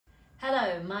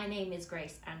Hello, my name is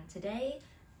Grace and today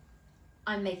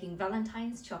I'm making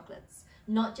Valentine's chocolates.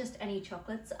 Not just any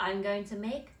chocolates, I'm going to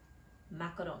make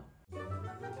macaron.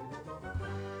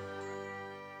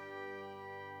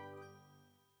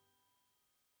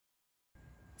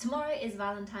 Tomorrow is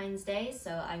Valentine's Day,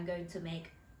 so I'm going to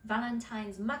make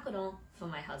Valentine's macaron for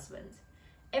my husband.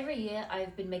 Every year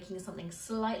I've been making something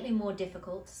slightly more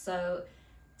difficult, so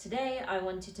today I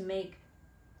wanted to make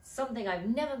something I've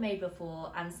never made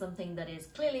before and something that is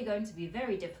clearly going to be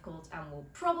very difficult and will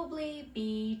probably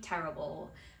be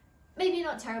terrible. Maybe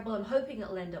not terrible, I'm hoping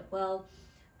it'll end up well.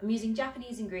 I'm using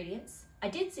Japanese ingredients. I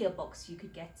did see a box you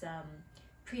could get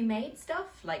pre-made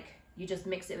stuff, like you just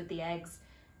mix it with the eggs,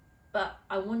 but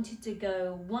I wanted to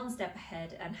go one step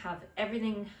ahead and have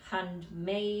everything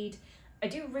handmade. I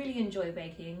do really enjoy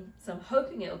baking, so I'm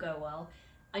hoping it'll go well.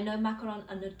 I know macarons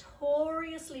are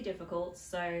notoriously difficult,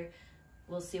 so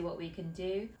we'll see what we can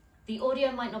do. The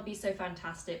audio might not be so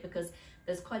fantastic because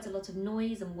there's quite a lot of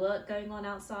noise and work going on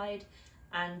outside,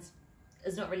 and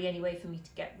there's not really any way for me to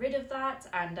get rid of that,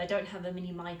 and I don't have a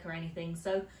mini mic or anything,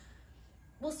 so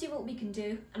we'll see what we can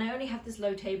do. And I only have this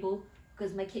low table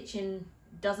because my kitchen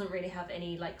doesn't really have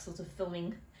any like sort of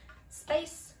filming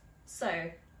space, so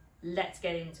let's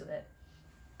get into it.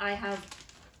 I have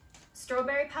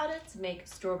strawberry powder to make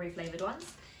strawberry flavored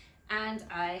ones, and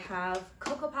I have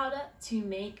cocoa powder to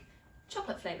make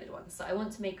chocolate flavored ones. So I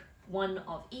want to make one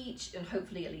of each and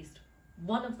hopefully at least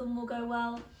one of them will go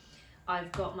well.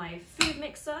 I've got my food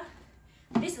mixer.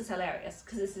 This is hilarious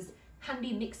because this is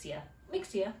handy mixer.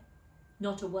 Mixer,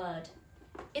 not a word.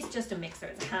 It's just a mixer,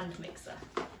 it's a hand mixer.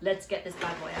 Let's get this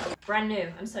bad boy out. Brand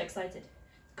new, I'm so excited.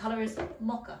 The color is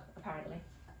mocha, apparently.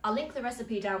 I'll link the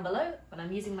recipe down below, but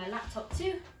I'm using my laptop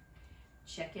too.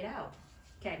 Check it out.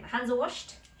 Okay, my hands are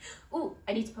washed. Ooh,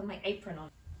 I need to put my apron on.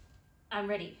 I'm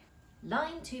ready.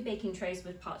 Line 2 baking trays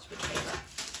with parchment paper.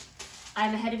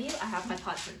 I'm ahead of you, I have my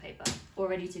parchment paper, all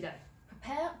ready to go.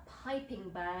 Prepare piping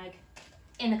bag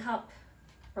in a cup,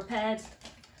 prepared,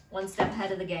 one step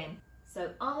ahead of the game. So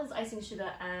almonds, icing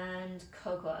sugar, and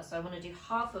cocoa. So I want to do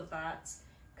half of that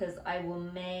because I will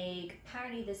make,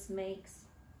 apparently this makes,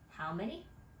 how many?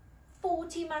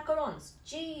 40 macarons,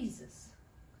 Jesus.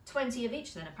 20 of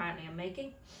each then apparently I'm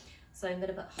making. So I'm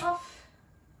gonna put half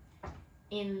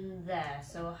in there.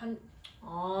 So 100,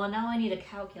 oh, now I need a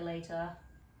calculator.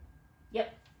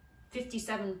 Yep,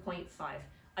 57.5. I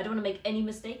don't wanna make any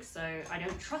mistakes, so I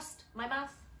don't trust my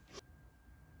math.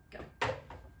 Go.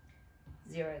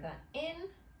 Zero that in.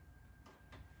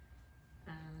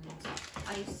 And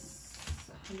ice,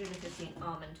 115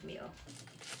 almond meal.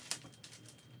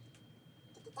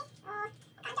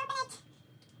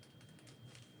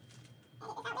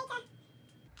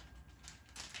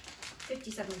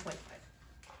 57.5.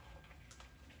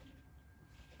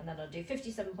 And then I'll do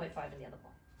 57.5 in the other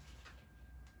bowl.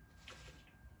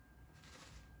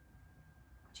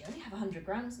 Do you only have 100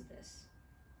 grams of this?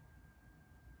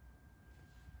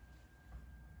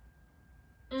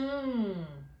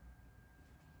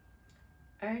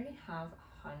 I only have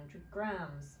 100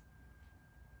 grams.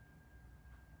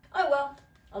 Oh well,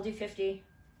 I'll do 50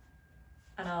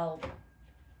 and I'll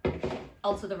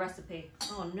alter the recipe.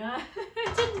 Oh no, I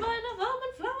didn't buy enough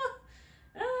almond flour.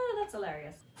 Oh, that's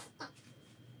hilarious.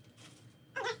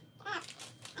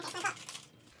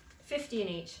 50 in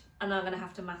each, and I'm gonna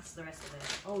have to maths the rest of it.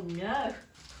 Oh no,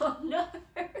 oh no.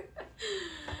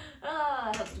 Ah,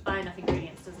 it helps to buy enough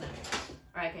ingredients, doesn't it?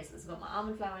 All right, okay, so this has got my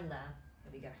almond flour in there.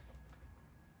 Here we go.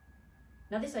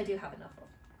 Now this I do have enough of.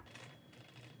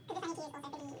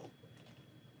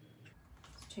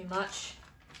 It's too much.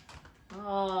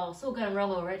 Oh, it's all going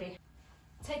wrong already.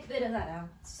 Take a bit of that out.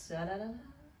 The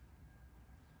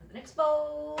next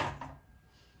bowl.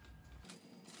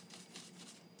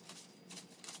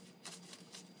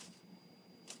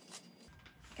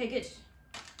 Okay, good.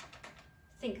 I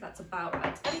think that's about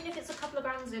right. I mean, if it's a couple of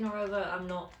grams in or over, I'm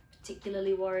not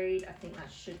particularly worried. I think that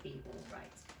should be all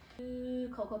right.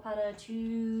 2 cocoa powder,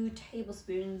 2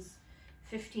 tablespoons,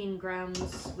 15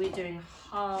 grams. We're doing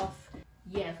half.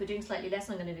 Yeah, if we're doing slightly less,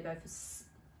 I'm going to go for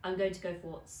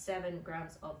 7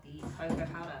 grams of the cocoa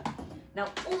powder.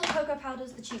 Now, all the cocoa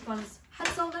powders, the cheap ones, had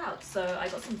sold out, so I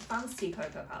got some fancy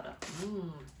cocoa powder.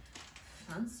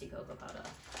 Fancy cocoa powder.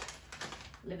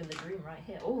 Living the dream right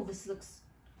here. Oh, this looks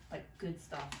like good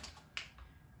stuff.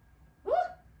 Woo!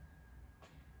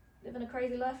 Living a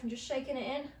crazy life and just shaking it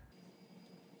in.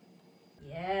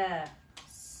 Yeah,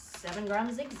 7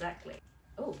 grams exactly.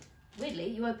 Oh, weirdly,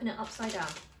 you open it upside down.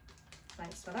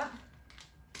 Thanks for that.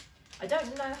 I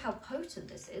don't know how potent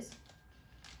this is.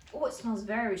 Oh, it smells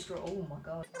very strong. Oh my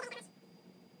god.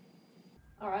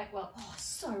 All right, well, oh,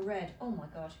 so red. Oh my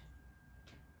god.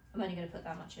 I'm only going to put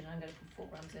that much in. I'm going to put 4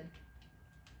 grams in.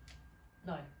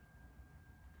 No.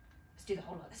 Let's do the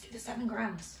whole lot. Let's do the 7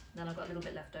 grams. Then I've got a little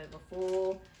bit left over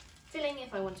for filling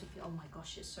if I want to feel. Oh my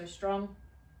gosh, it's so strong.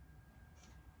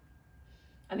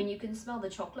 I mean, you can smell the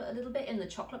chocolate a little bit in the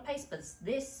chocolate paste, but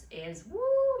this is,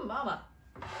 woo, mama.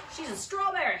 She's a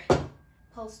strawberry.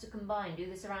 Pulse to combine. Do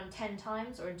this around 10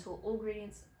 times or until all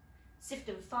ingredients sift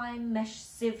in fine mesh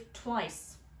sieve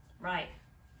twice. Right.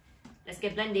 Let's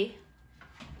get blendy.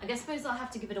 I suppose I'll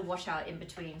have to give it a wash out in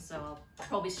between, so I'll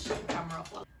probably shut the camera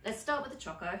off. Let's start with the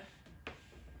choco.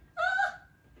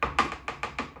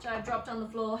 Which I've dropped on the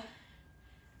floor.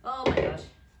 Oh my gosh.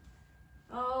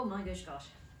 Oh my gosh.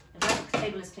 And the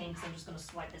table is clean, so I'm just going to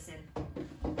swipe this in.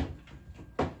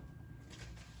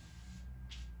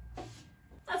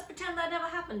 Let's pretend that never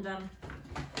happened.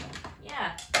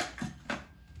 Yeah.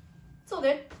 It's all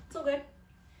good. It's all good.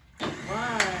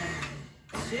 1,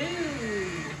 2.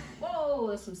 Whoa,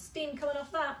 there's some steam coming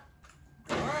off that.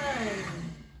 1,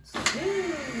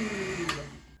 2.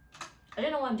 I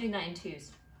don't know why I'm doing that in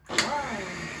 2s. 1,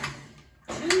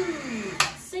 2,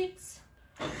 6.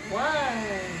 1,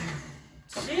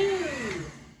 2.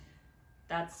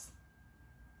 That's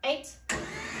 8.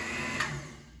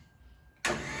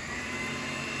 That's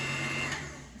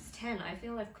 10. I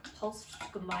feel I've pulsed to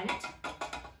combine it.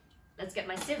 Let's get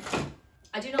my sieve.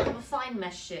 I do not have a fine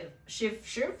mesh sieve.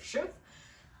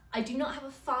 I do not have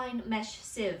a fine mesh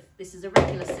sieve. This is a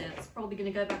regular sieve. It's probably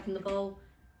going to go back in the bowl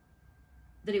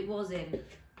that it was in.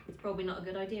 It's probably not a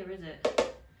good idea, is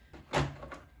it?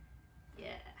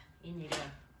 Yeah, in you go.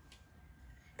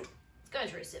 Let's go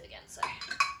into a sieve again, so.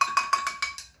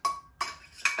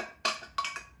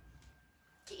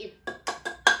 Get in.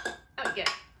 Out we go.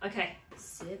 Okay,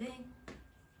 sieving.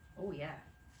 Oh yeah.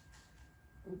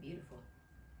 Oh, beautiful.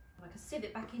 I can sieve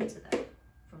it back into there,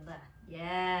 from there.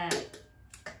 Yeah.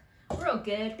 We're all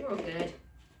good, we're all good.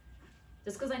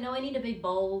 Just because I know I need a big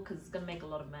bowl because it's going to make a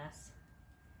lot of mess.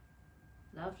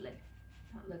 Lovely.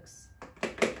 That looks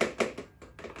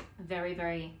very,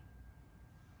 very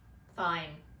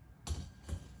fine-ish.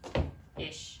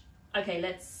 Okay,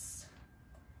 let's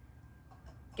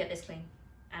get this clean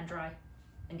and dry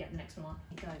and get the next one on.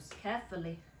 It goes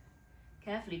carefully.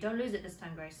 Carefully. Don't lose it this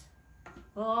time, Grace.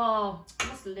 Oh,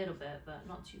 just a little bit, but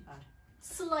not too bad.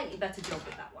 Slightly better job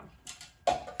with that one.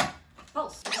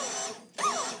 Pulse.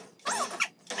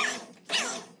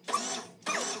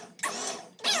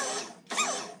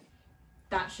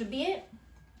 That should be it.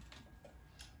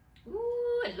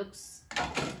 Ooh, it looks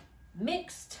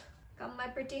mixed. Come, my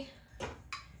pretty.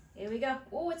 Here we go.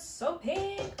 Oh, it's so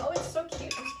pink. Oh, it's so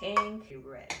cute and pink.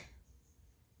 Red,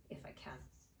 if I can.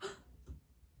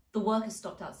 The work has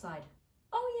stopped outside.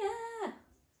 Oh,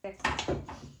 yeah. Okay.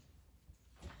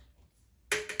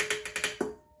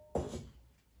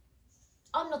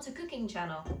 I'm not a cooking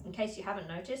channel, in case you haven't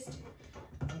noticed.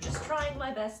 I'm just trying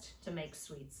my best to make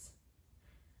sweets.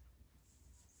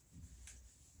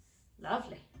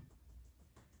 Lovely.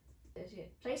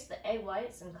 Place the egg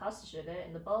whites and caster sugar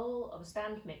in the bowl of a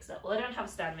stand mixer. Well, I don't have a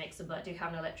stand mixer, but I do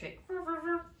have an electric.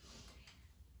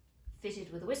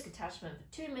 Fitted with a whisk attachment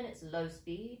for 2 minutes low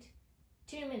speed,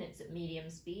 2 minutes at medium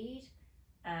speed,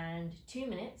 and 2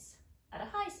 minutes at a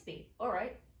high speed. All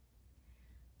right.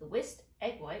 The whisked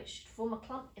egg white should form a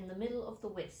clump in the middle of the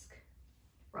whisk.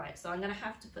 Right, so I'm going to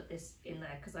have to put this in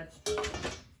there because I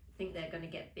think they're going to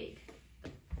get big.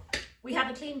 We have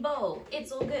a clean bowl.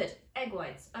 It's all good. Egg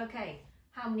whites. Okay,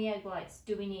 how many egg whites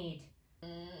do we need?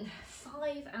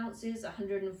 5 ounces,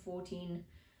 114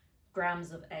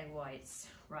 grams of egg whites.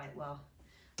 Right, well,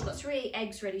 I've got 3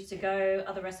 eggs ready to go.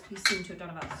 Other recipes seem to have done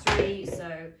about 3,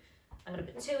 so I'm going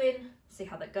to put 2 in, see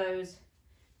how that goes.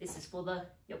 This is for the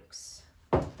yolks.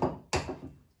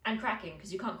 And cracking,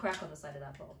 because you can't crack on the side of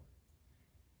that bowl.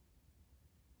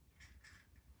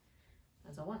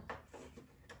 That's all one.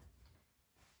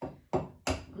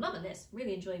 I'm loving this,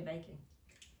 really enjoying baking.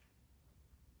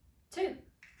 2.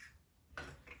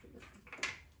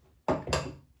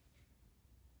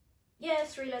 Yeah,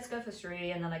 3, let's go for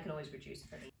 3, and then I can always reduce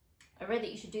if I need. I read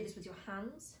that you should do this with your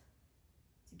hands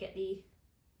to get the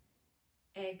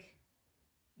egg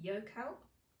yolk out.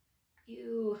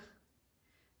 Ew.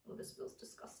 Oh, this feels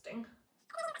disgusting.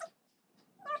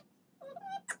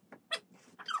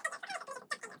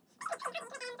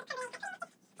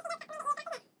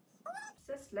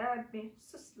 So slimy,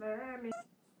 so slimy.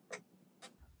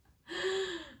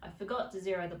 I forgot to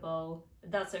zero the bowl,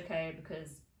 but that's okay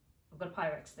because I've got a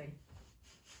Pyrex thing.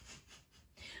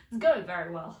 It's going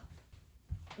very well.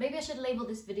 Maybe I should label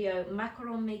this video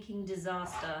Macaron Making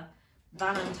Disaster,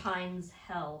 Valentine's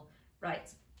Hell. Right.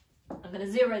 I'm going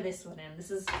to zero this one in.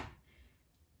 This is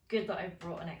good that I've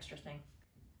brought an extra thing.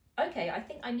 Okay, I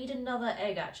think I need another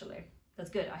egg actually. That's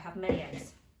good, I have many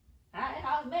eggs. I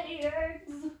have many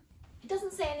eggs! It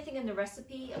doesn't say anything in the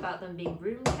recipe about them being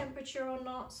room temperature or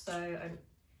not, so I'm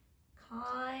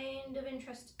kind of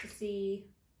interested to see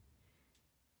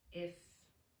if...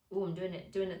 Oh, I'm doing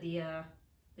it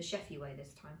the chefy way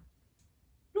this time.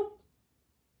 Nope.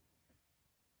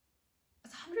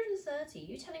 It's 130,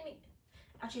 you telling me?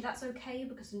 Actually, that's okay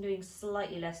because I'm doing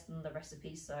slightly less than the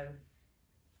recipe, so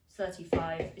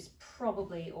 35 is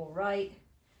probably all right.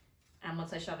 And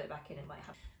once I shove it back in, it might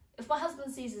have... If my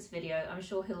husband sees this video, I'm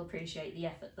sure he'll appreciate the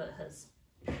effort that has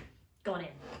gone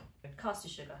in. Caster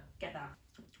sugar, get that.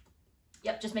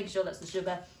 Yep, just making sure that's the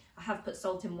sugar. I have put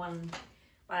salt in one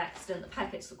by accident. The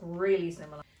packets look really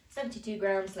similar. 72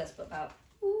 grams, let's put about,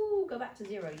 ooh, go back to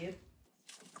 0, you.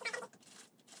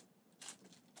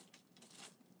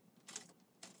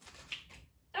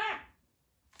 Ah!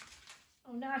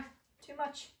 Oh no, too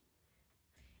much.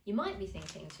 You might be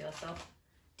thinking to yourself,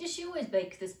 did she always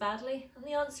bake this badly? And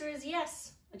the answer is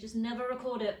yes. I just never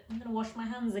record it. I'm gonna wash my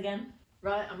hands again.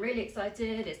 Right, I'm really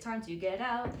excited. It's time to get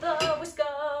out the whisker.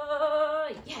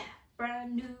 Yeah,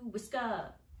 brand new whisker.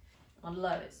 On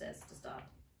low it says to start.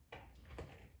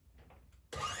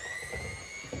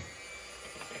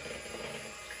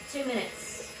 Two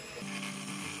minutes.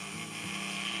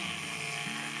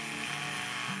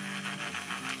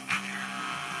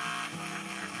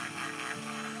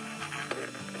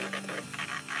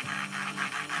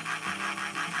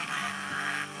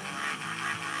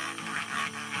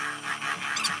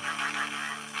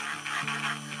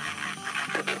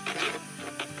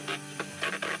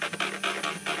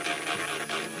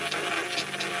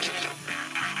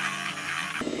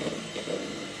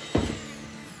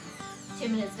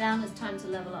 Down, it's time to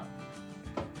level up.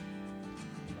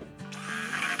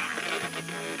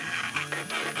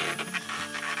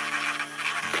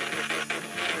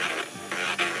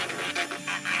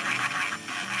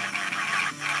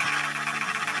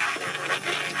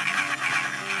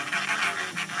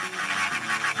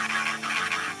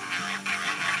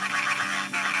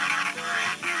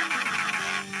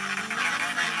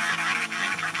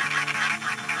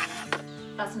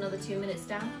 That's another 2 minutes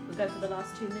down. We'll go for the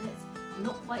last 2 minutes. I'm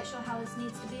not quite sure how this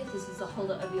needs to be. If this is a hold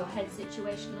it over your head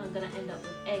situation, I'm going to end up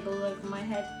with egg all over my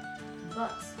head.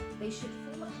 But they should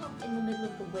form a clump in the middle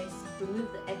of the whisk.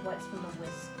 Remove the egg whites from the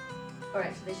whisk.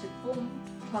 Alright, so they should form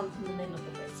a clump in the middle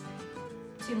of the whisk.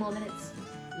 2 more minutes.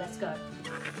 Let's go.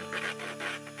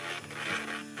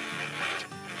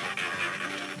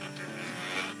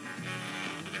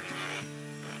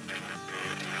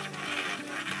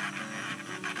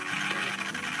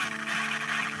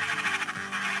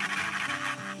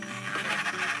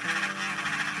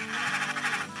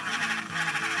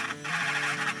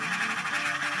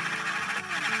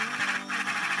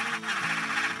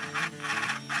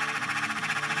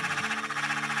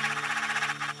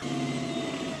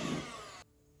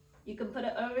 You can put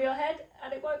it over your head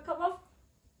and it won't come off.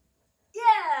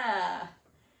 Yeah!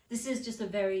 This is just a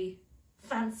very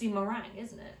fancy meringue,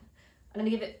 isn't it? I'm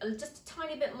going to give it just a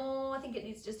tiny bit more. I think it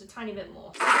needs just a tiny bit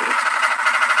more.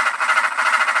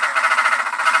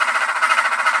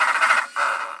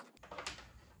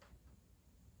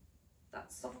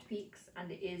 That's soft peaks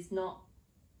and it is not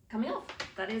coming off.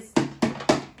 That is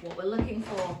what we're looking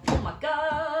for. Oh my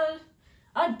god!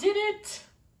 I did it!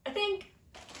 I think.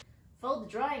 Fold the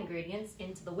dry ingredients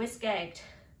into the whisk egg.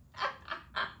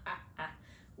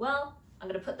 Well, I'm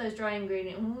going to put those dry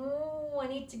ingredients... Ooh, I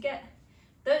need to get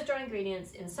those dry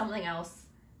ingredients in something else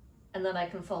and then I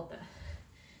can fold them.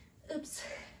 Oops.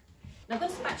 Now I've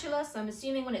got a spatula, so I'm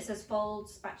assuming when it says fold,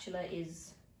 spatula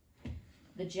is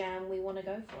the jam we want to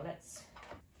go for.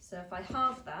 So if I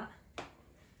halve that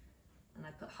and I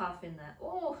put half in there.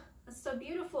 Oh, that's so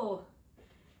beautiful.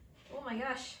 Oh my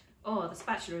gosh. Oh, the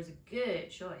spatula is a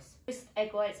good choice. Whisk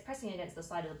egg whites pressing against the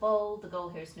side of the bowl. The goal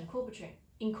here is to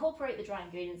incorporate the dry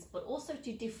ingredients, but also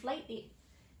to deflate the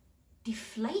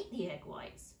egg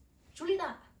whites. Surely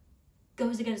that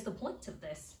goes against the point of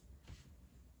this.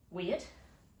 Weird.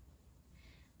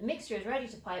 The mixture is ready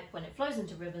to pipe when it flows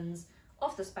into ribbons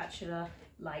off the spatula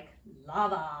like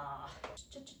lava.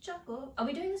 Are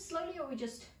we doing this slowly or are we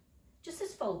just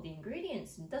says fold the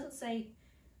ingredients and doesn't say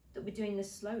that we're doing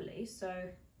this slowly, so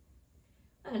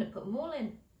I'm going to put them all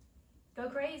in. Go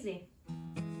crazy.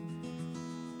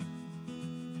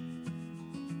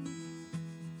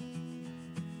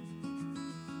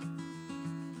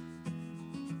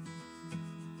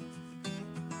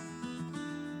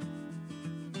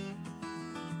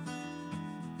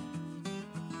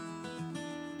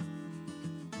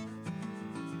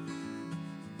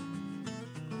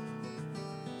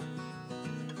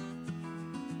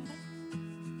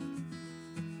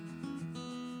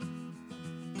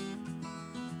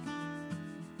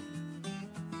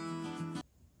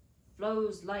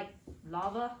 flows like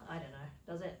lava. I don't know,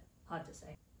 does it? Hard to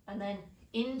say. And then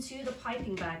into the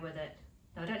piping bag with it.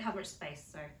 Now I don't have much space,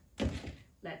 so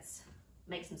let's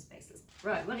make some spaces.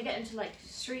 Right, we're gonna get into like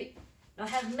 3. I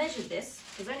have measured this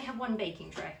because I only have 1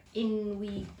 baking tray. In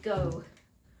we go.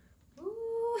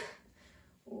 Ooh,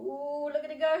 ooh, look at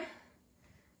it go.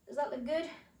 Does that look good?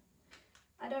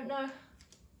 I don't know.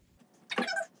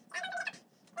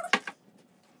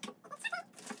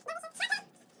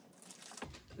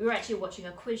 We were actually watching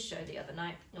a quiz show the other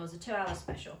night. It was a 2-hour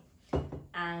special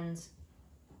and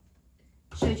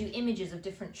showed you images of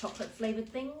different chocolate flavored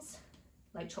things,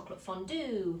 like chocolate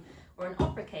fondue or an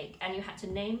opera cake, and you had to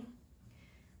name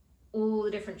all the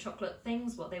different chocolate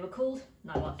things, what they were called,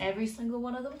 and I got every single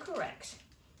one of them correct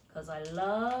because I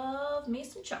love me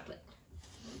some chocolate.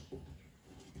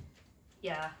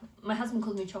 Yeah, my husband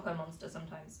calls me Choco Monster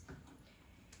sometimes.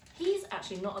 He's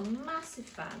actually not a massive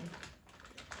fan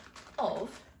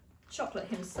of chocolate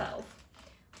himself,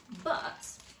 but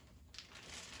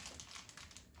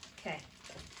okay,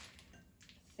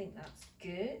 I think that's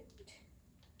good.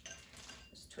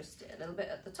 Just twist it a little bit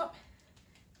at the top,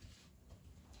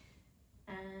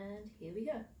 and here we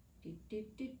go. Do do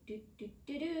do do do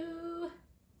do do.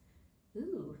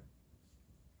 Ooh,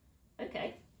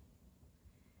 okay.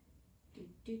 Do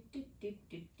do do do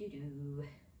do do do.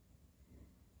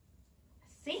 I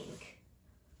think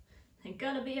they're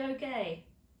gonna be okay.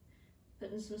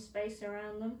 Putting some space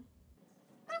around them.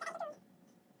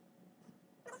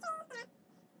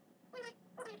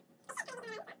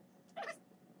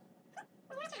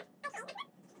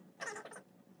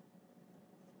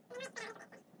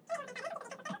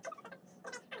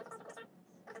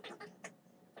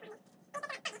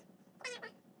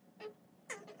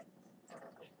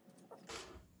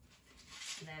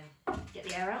 And then get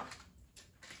the air out.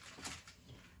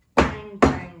 Bang,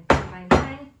 bang, bang,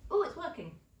 bang. Oh, it's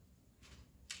working.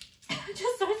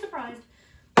 Just so surprised.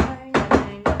 Bang,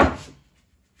 bang.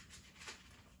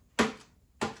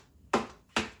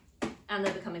 And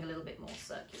they're becoming a little bit more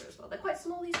circular as well. They're quite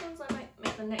small, these ones. I might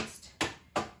make the next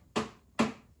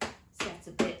set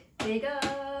a bit bigger.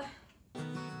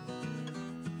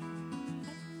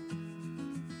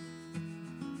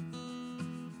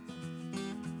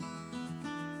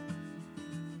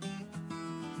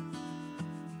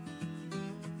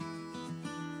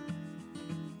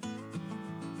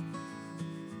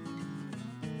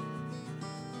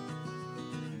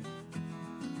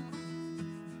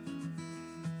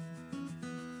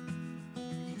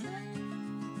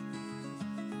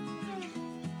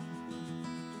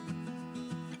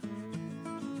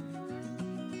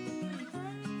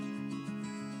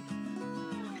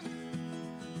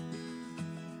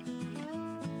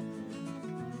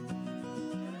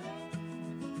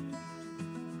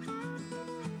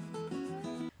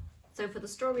 So for the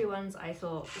strawberry ones, I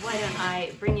thought, why don't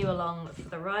I bring you along for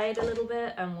the ride a little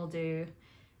bit and we'll do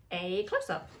a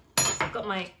close-up. So I've got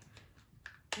my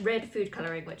red food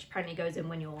colouring, which apparently goes in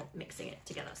when you're mixing it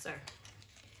together. So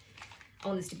I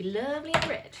want this to be lovely and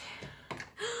red.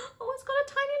 Oh, it's got a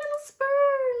tiny little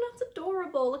spoon. That's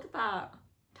adorable. Look at that.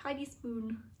 Tiny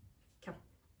spoon. Come.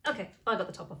 Okay, I got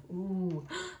the top off. Ooh.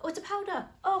 Oh, it's a powder.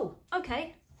 Oh,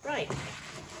 okay. Right.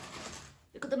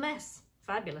 Look at the mess.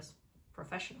 Fabulous.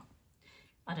 Professional.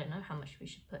 I don't know how much we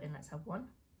should put in. Let's have 1,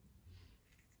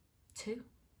 2,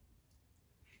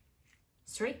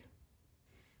 3.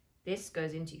 This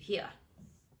goes into here.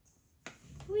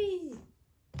 Whee!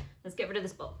 Let's get rid of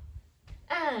this bowl.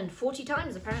 And 40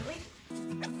 times apparently.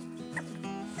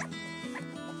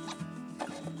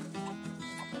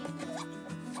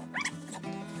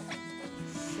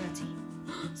 30.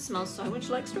 Smells so much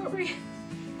like strawberry.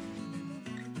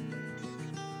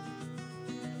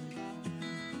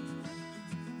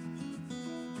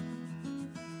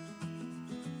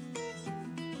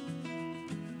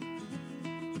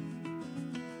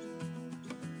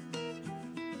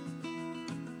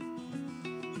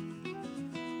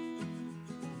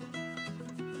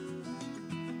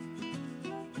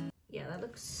 Yeah, that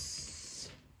looks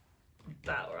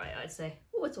about right, I'd say.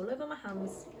 Oh, it's all over my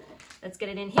hands. Let's get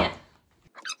it in here.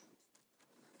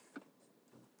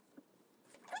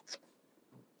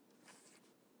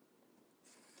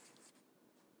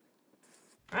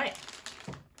 Right,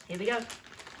 here we go.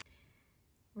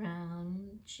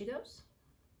 Round she goes.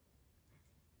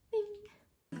 Bing.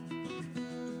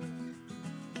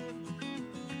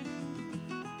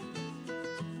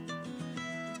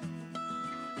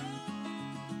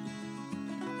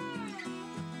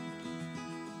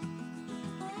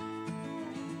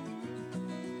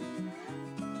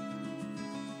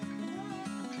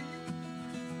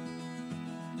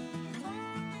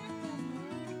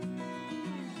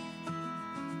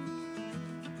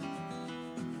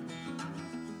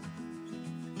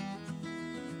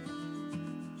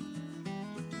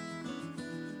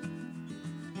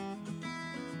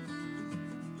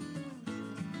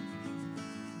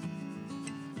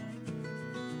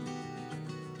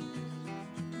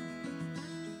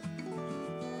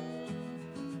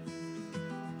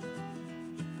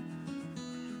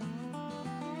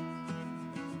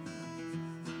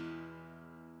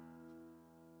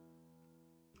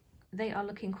 they are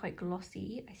looking quite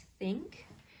glossy, I think.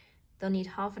 They'll need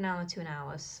half an hour to an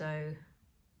hour, so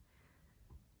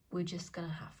we're just gonna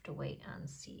have to wait and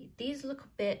see. These look a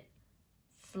bit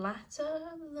flatter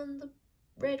than the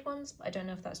red ones, but I don't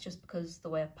know if that's just because the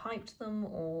way I piped them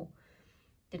or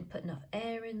didn't put enough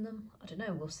air in them. I don't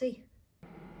know, we'll see.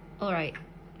 All right,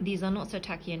 these are not so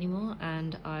tacky anymore,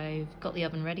 and I've got the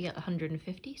oven ready at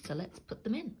 150, so let's put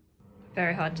them in.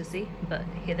 Very hard to see, but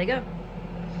here they go.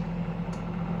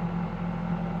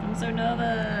 I'm so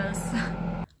nervous.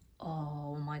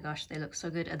 Oh my gosh, they look so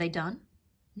good. Are they done?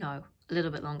 No, a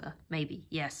little bit longer, maybe,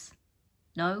 yes.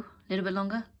 No, a little bit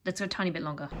longer? Let's go a tiny bit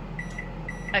longer.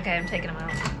 Okay, I'm taking them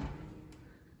out.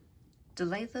 Do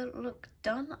they look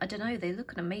done? I don't know, they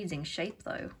look an amazing shape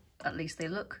though. At least they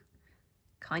look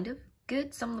kind of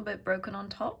good. Some a bit broken on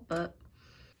top, but...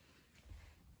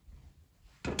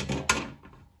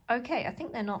 Okay, I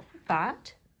think they're not bad.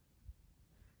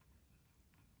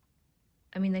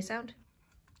 I mean, they sound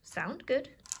good.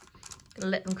 Gonna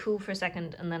let them cool for a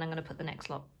second, and then I'm gonna put the next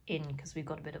lot in because we've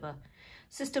got a bit of a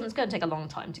system. It's gonna take a long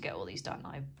time to get all these done.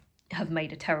 I have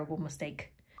made a terrible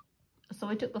mistake. So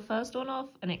I took the first one off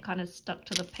and it kind of stuck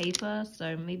to the paper,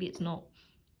 so maybe it's not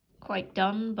quite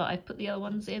done, but I've put the other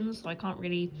ones in, so I can't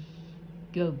really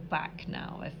go back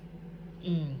now.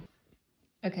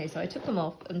 Okay, so I took them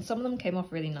off, and some of them came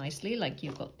off really nicely. Like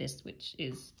you've got this, which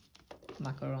is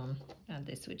macaron, and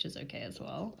this, which is okay as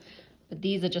well. But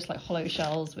these are just like hollow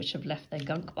shells, which have left their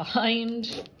gunk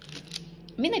behind.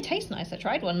 I mean, they taste nice. I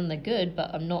tried one and they're good,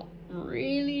 but I'm not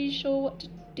really sure what to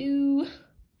do.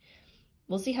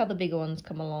 We'll see how the bigger ones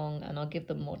come along, and I'll give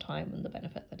them more time and the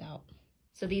benefit of the doubt.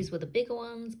 So these were the bigger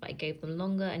ones, but I gave them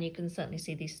longer, and you can certainly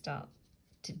see these start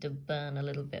to burn a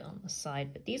little bit on the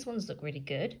side, but these ones look really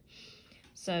good.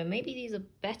 So maybe these are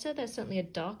better. They're certainly a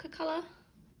darker color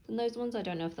than those ones. I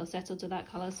don't know if they'll settle to that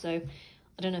color, so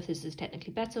I don't know if this is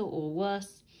technically better or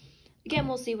worse. Again,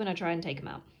 we'll see when I try and take them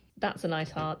out. That's a nice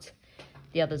heart.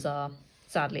 The others are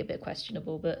sadly a bit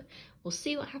questionable, but we'll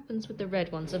see what happens with the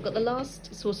red ones. I've got the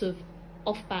last sort of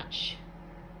off batch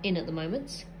in at the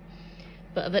moment,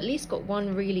 but I've at least got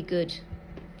one really good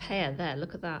pair there.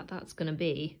 Look at that. That's gonna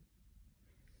be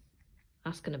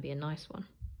a nice one.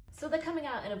 So they're coming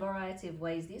out in a variety of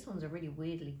ways. These ones are really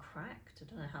weirdly cracked. I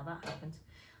don't know how that happened.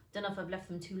 Don't know if I've left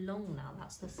them too long now,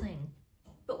 that's the thing.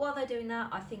 But while they're doing that,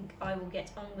 I think I will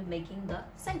get on with making the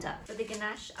centre. For the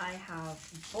ganache, I have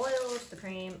boiled the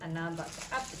cream, and now I'm about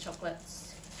to add the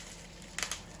chocolates.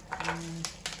 And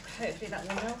hopefully that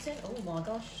will melt in. Oh my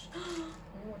gosh. Oh,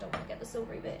 I don't want to get the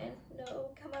silvery bit in. No,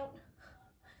 come out.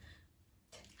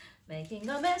 Making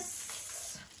a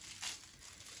mess.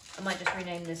 I might just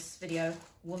rename this video,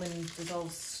 Woman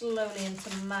Dissolves Slowly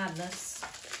into Madness.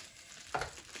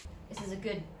 This is a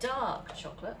good dark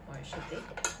chocolate, or it should be.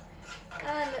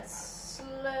 And let's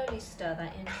slowly stir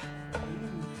that in.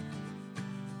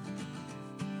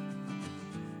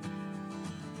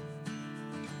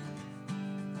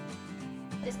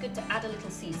 It's good to add a little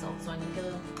sea salt, so I'm going to get a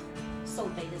little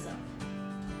salt this up.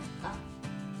 Ah,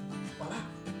 voila.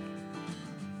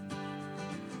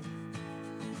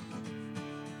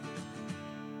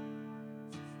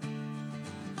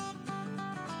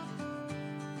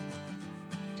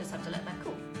 Just have to let that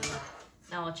cool.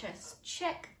 Now I'll just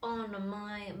check on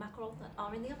my macarons that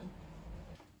are in the oven.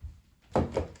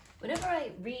 Whenever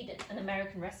I read an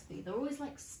American recipe, they're always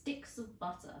like sticks of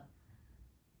butter.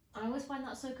 I always find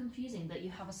that so confusing, that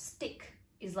you have a stick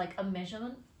is like a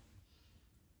measurement.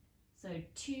 So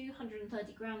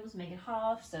 230 grams, make it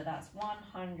half, so that's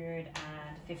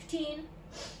 115.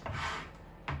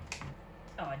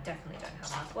 Oh, I definitely don't have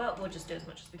that. Well, we'll just do as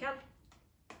much as we can.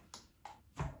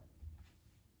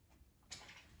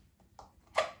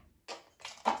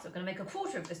 So I'm going to make a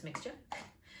quarter of this mixture.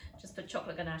 Just put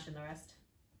chocolate ganache in the rest.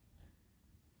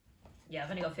 Yeah, I've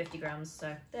only got 50 grams,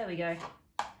 so there we go.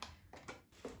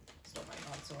 It's not very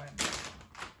hard, it's alright.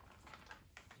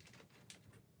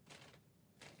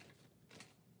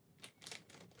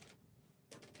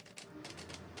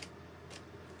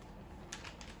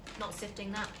 Not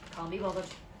sifting that, can't be bothered.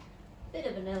 Bit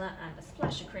of vanilla and a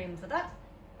splash of cream for that.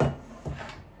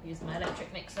 Use my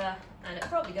electric mixer, and it'll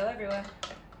probably go everywhere.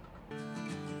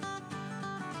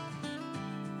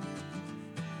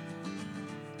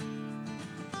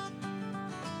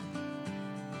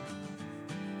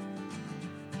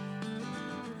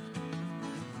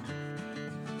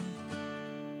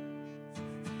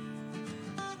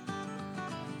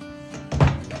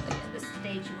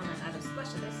 You want to add a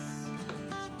splash of this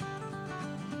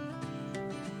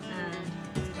and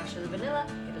a splash of the vanilla,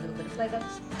 get a little bit of flavour.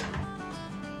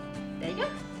 There you go.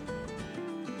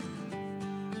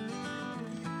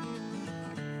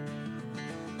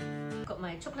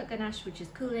 chocolate ganache, which is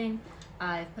cooling.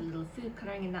 I've put a little food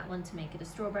colouring in that one to make it a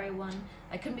strawberry one.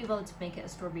 I couldn't be bothered to make it a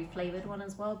strawberry flavoured one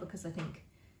as well because I think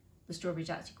the strawberry is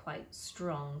actually quite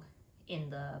strong in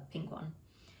the pink one.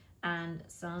 And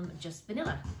some just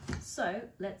vanilla. So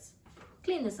let's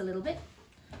clean this a little bit.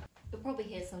 You'll probably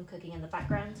hear some cooking in the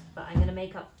background, but I'm going to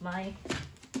make up my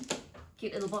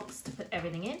cute little box to put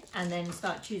everything in and then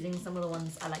start choosing some of the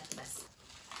ones I like the best.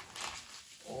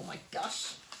 Oh my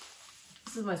gosh,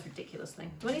 this is the most ridiculous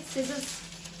thing. Do I need scissors?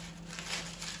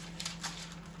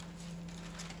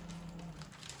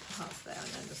 Hearts there,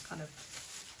 and then just kind of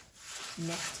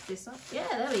nest this up. Yeah,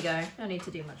 there we go. Don't need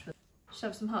to do much with it.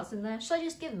 Shove some hearts in there. Should I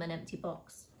just give them an empty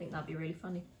box? I think that'd be really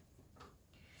funny.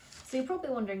 So you're probably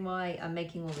wondering why I'm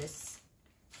making all this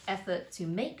effort to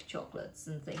make chocolates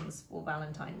and things for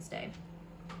Valentine's Day.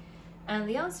 And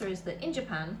the answer is that in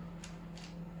Japan,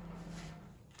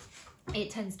 it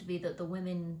tends to be that the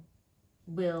women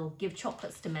will give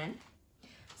chocolates to men.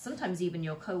 Sometimes even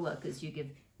your co-workers, you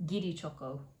give giri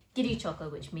choco. Giri choco,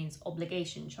 which means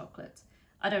obligation chocolate.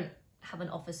 I don't have an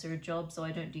officer job, so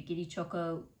I don't do giri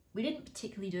choco. We didn't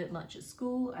particularly do it much at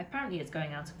school. Apparently it's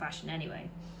going out of fashion anyway.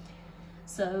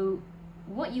 So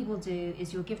what you will do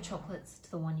is you'll give chocolates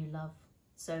to the one you love.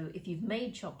 So if you've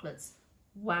made chocolates,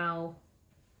 wow,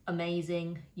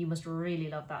 amazing. You must really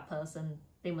love that person.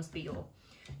 They must be your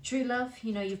true love.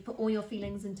 You know, you've put all your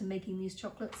feelings into making these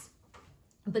chocolates.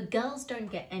 But girls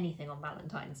don't get anything on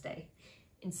Valentine's Day.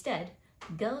 Instead,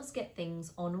 girls get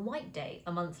things on White Day,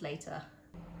 a month later.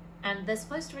 And they're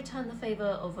supposed to return the favour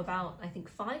of about, I think,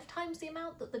 5 times the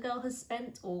amount that the girl has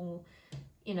spent, or,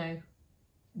 you know,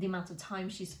 the amount of time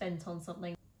she spent on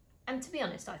something. And to be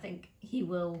honest, I think he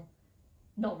will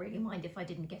not really mind if I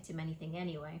didn't get him anything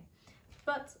anyway.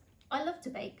 But I love to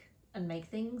bake and make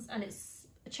things, and it's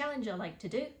a challenge I like to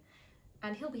do.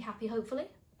 And he'll be happy, hopefully,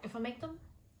 if I make them.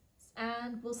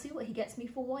 And we'll see what he gets me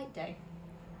for White Day.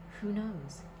 Who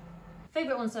knows?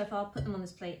 Favourite ones so far, put them on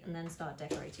this plate and then start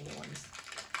decorating the ones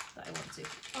that I want to.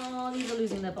 Oh, these are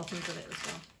losing their bottoms a bit as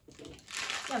well.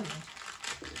 Never mind.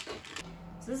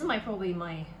 So this is probably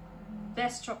my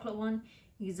best chocolate one.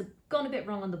 He's gone a bit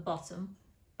wrong on the bottom,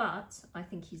 but I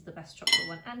think he's the best chocolate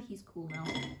one, and he's cool now.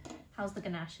 How's the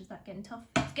ganache? Is that getting tough?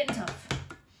 It's getting tough.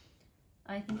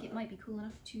 I think it might be cool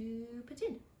enough to put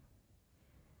in.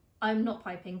 I'm not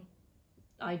piping.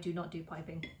 I do not do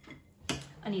piping.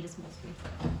 I need a small spoon.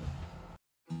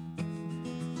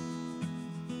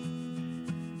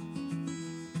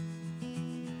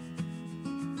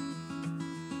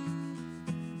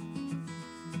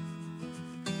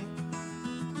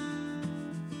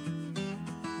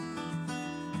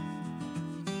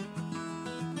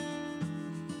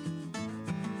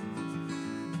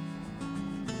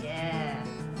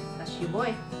 Your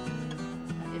boy.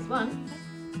 That is one.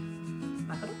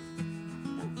 Macaron.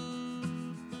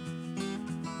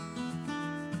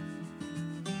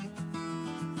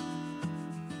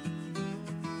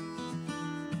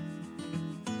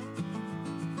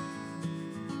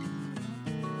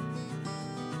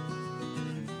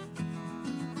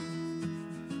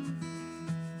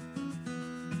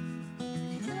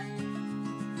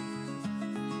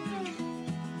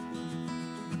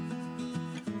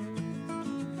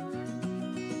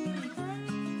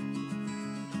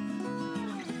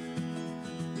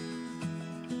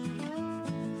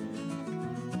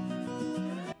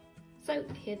 So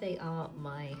here they are,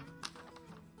 my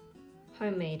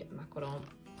homemade macaron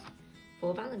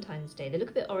for Valentine's Day. They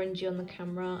look a bit orangey on the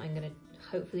camera. I'm going to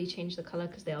hopefully change the colour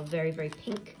because they are very, very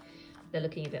pink. They're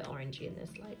looking a bit orangey in this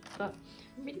light, but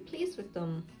I'm really pleased with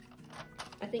them.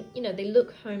 I think, you know, they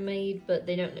look homemade, but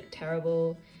they don't look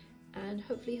terrible. And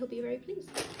hopefully he'll be very pleased.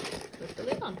 Put the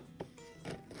lid on.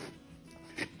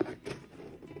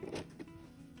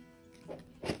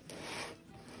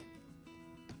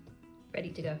 Ready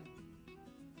to go.